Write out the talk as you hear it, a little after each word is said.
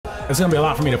It's gonna be a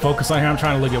lot for me to focus on here. I'm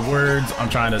trying to look at words. I'm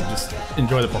trying to just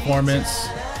enjoy the performance.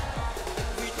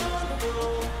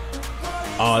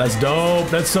 Oh, that's dope.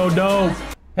 That's so dope.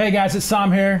 Hey guys, it's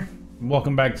Sam here.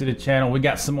 Welcome back to the channel. We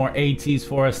got some more ATEEZ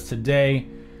for us today.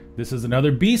 This is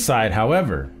another B-side.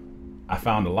 However, I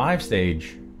found a live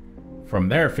stage from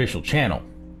their official channel.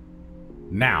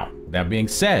 Now, that being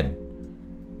said,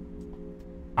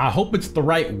 I hope it's the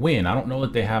right Win. I don't know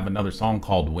that they have another song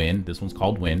called Win. This one's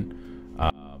called Win.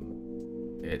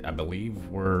 I believe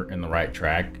we're in the right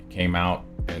track. It came out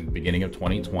in the beginning of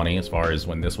 2020 as far as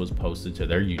when this was posted to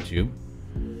their YouTube.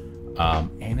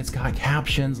 And it's got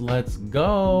captions. Let's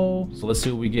go. So let's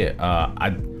see what we get.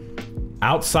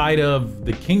 Outside of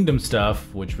the Kingdom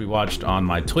stuff, which we watched on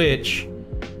my Twitch,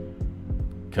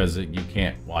 because you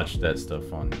can't watch that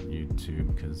stuff on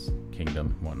YouTube because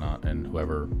Kingdom, whatnot, and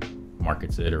whoever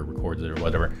markets it or records it or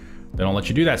whatever, they don't let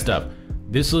you do that stuff.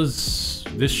 This will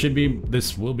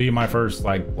be my first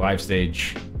like live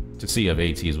stage to see of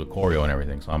ATEEZ with choreo and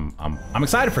everything. So I'm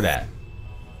excited for that.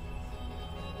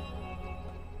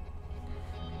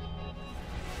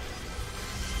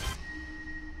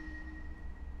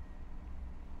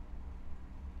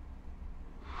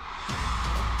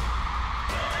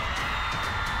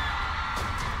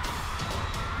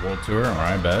 World tour, all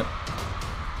right, bet.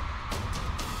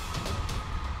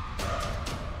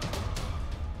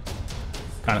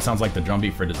 Kind of sounds like the drum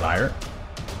beat for Desire.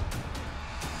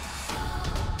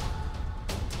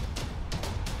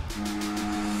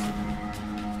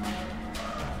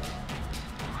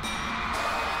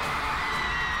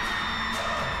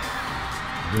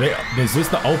 Is this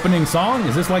the opening song?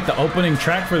 Is this like the opening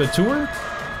track for the tour?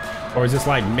 Or is this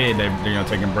like mid, they're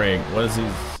taking a break? What is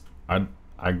these?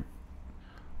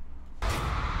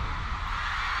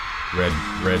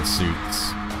 Red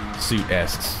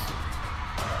suit-esques.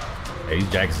 Hey, these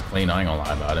jackets are clean, I ain't gonna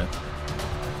lie about it.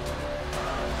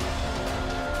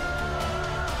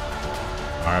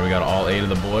 Alright, we got all 8 of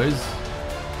the boys.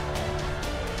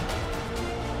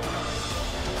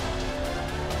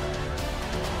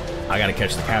 I gotta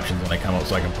catch the captions when they come up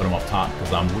so I can put them up top,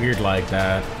 because I'm weird like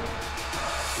that.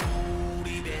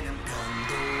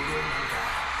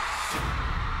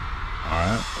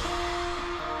 Alright.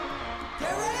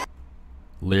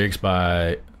 Lyrics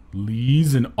by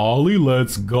ATEEZ and Ollie,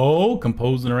 let's go.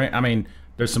 Composed and arranged. I mean,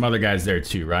 there's some other guys there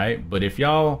too, right? But if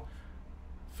y'all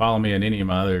follow me in any of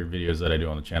my other videos that I do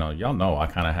on the channel, y'all know I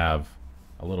kind of have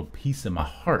a little piece in my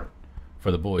heart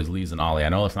for the boys, ATEEZ and Ollie. I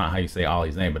know that's not how you say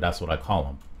Ollie's name, but that's what I call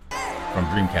him from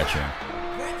Dreamcatcher.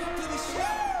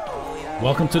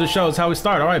 Welcome to the show. It's how we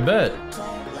start. All right, bet.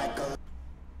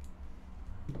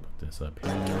 Put this up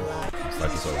here. Let's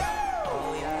start this over.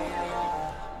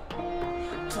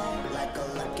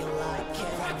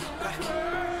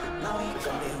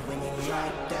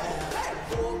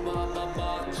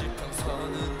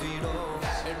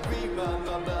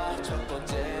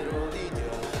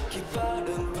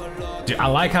 Dude, I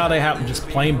like how they have just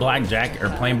plain black jacket or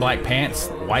plain black pants,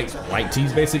 white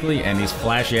tees basically, and these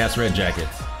flashy ass red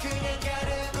jackets.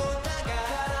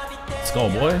 Let's go,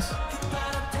 boys.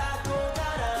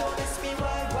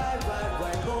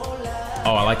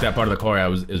 Oh, I like that part of the choreo.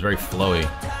 It was very flowy.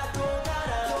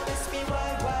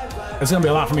 It's gonna be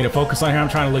a lot for me to focus on here. I'm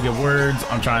trying to look at words.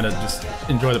 I'm trying to just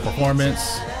enjoy the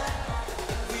performance.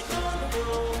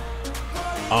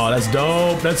 Oh, that's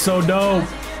dope. That's so dope.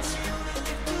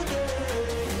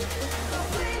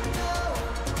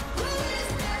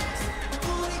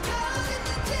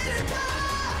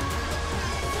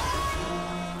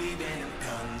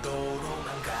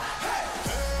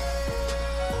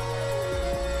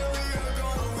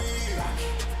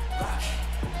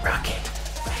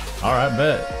 All right,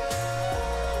 bet.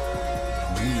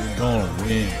 We're gonna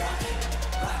win.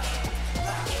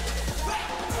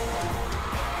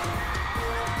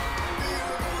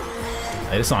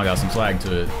 Hey, this song got some swag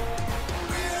to it.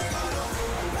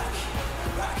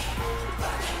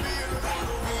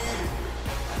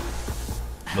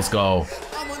 Let's go.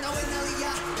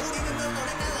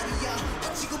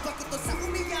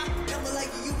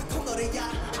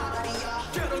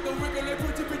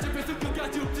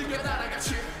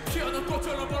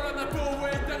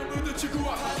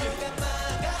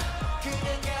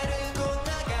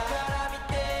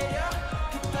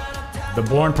 The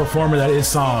born performer that is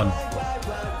Son.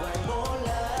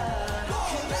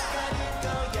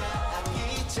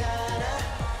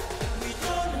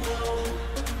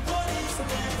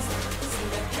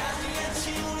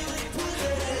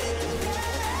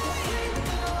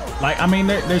 Like, I mean,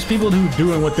 there's people who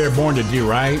doing what they're born to do,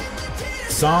 right?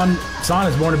 Son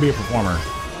is born to be a performer,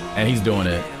 and he's doing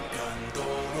it.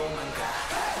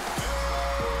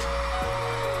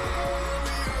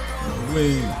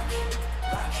 win.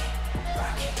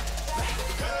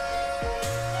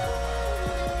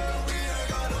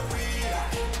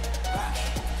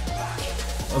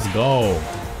 Let's go.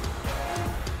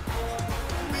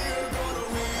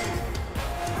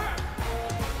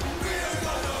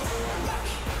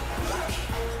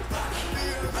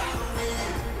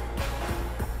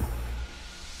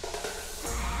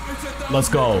 Let's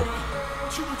go.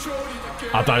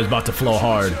 I thought he was about to flow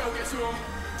hard.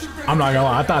 I'm not gonna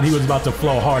lie, I thought he was about to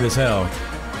flow hard as hell.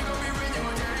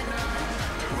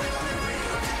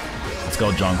 Let's go,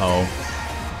 Jung Ho.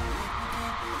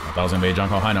 I thought it was gonna be a Jung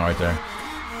Ho high note right there.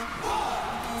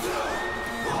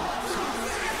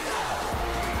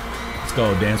 Let's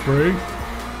go, dance break.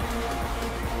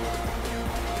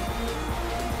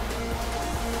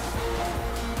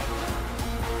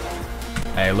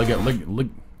 Hey, look.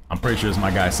 I'm pretty sure it's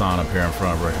my guy Son up here in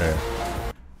front right here.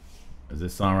 Is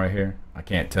this Son right here? I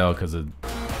can't tell because of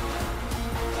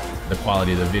the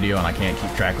quality of the video and I can't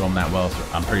keep track of him that well. So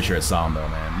I'm pretty sure it's Son though,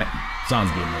 man. Son's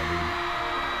getting there, dude.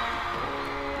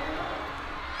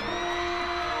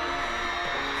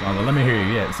 Son, let me hear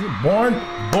you. Yeah, see,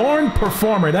 born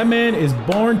performer. That man is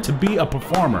born to be a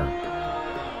performer.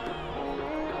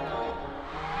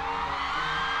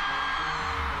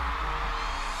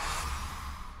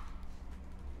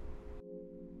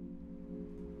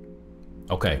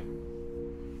 Okay.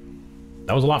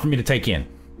 That was a lot for me to take in.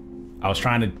 I was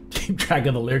trying to keep track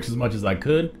of the lyrics as much as I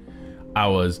could. I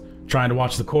was trying to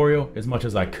watch the choreo as much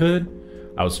as I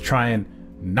could. I was trying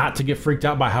not to get freaked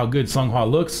out by how good Seonghwa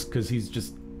looks, because he's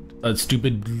just a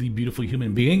stupidly beautiful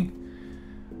human being.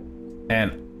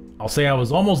 And I'll say I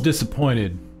was almost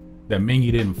disappointed that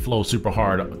Mingi didn't flow super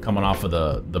hard coming off of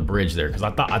the bridge there, because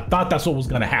I thought that's what was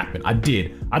gonna happen. I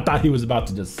did. I thought he was about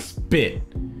to just spit.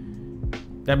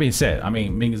 That being said, I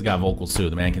mean, Mingi's got vocals too.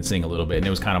 The man can sing a little bit, and it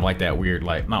was kind of like that weird,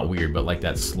 like, not weird, but like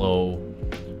that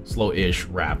slow-ish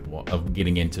rap of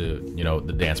getting into, you know,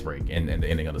 the dance break and the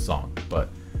ending of the song. But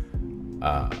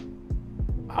I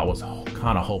was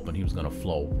kind of hoping he was gonna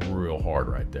flow real hard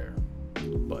right there.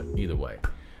 But either way,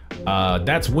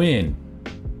 that's Win.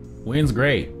 Win's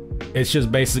great. It's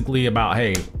just basically about,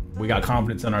 hey, we got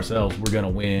confidence in ourselves. We're gonna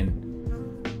win.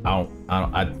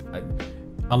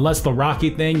 Unless the Rocky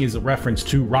thing is a reference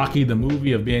to Rocky the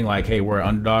movie of being like, hey, we're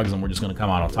underdogs and we're just gonna come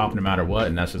out on top no matter what,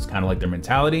 and that's just kind of like their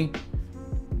mentality.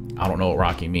 I don't know what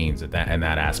Rocky means in that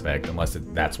aspect, unless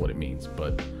that's what it means.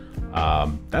 But I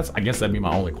guess that'd be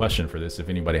my only question for this. If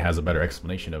anybody has a better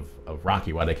explanation of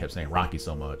Rocky, why they kept saying Rocky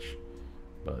so much.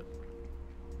 But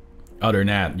other than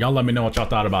that, y'all let me know what y'all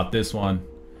thought about this one.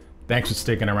 Thanks for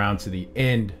sticking around to the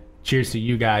end. Cheers to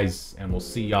you guys, and we'll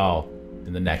see y'all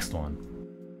in the next one.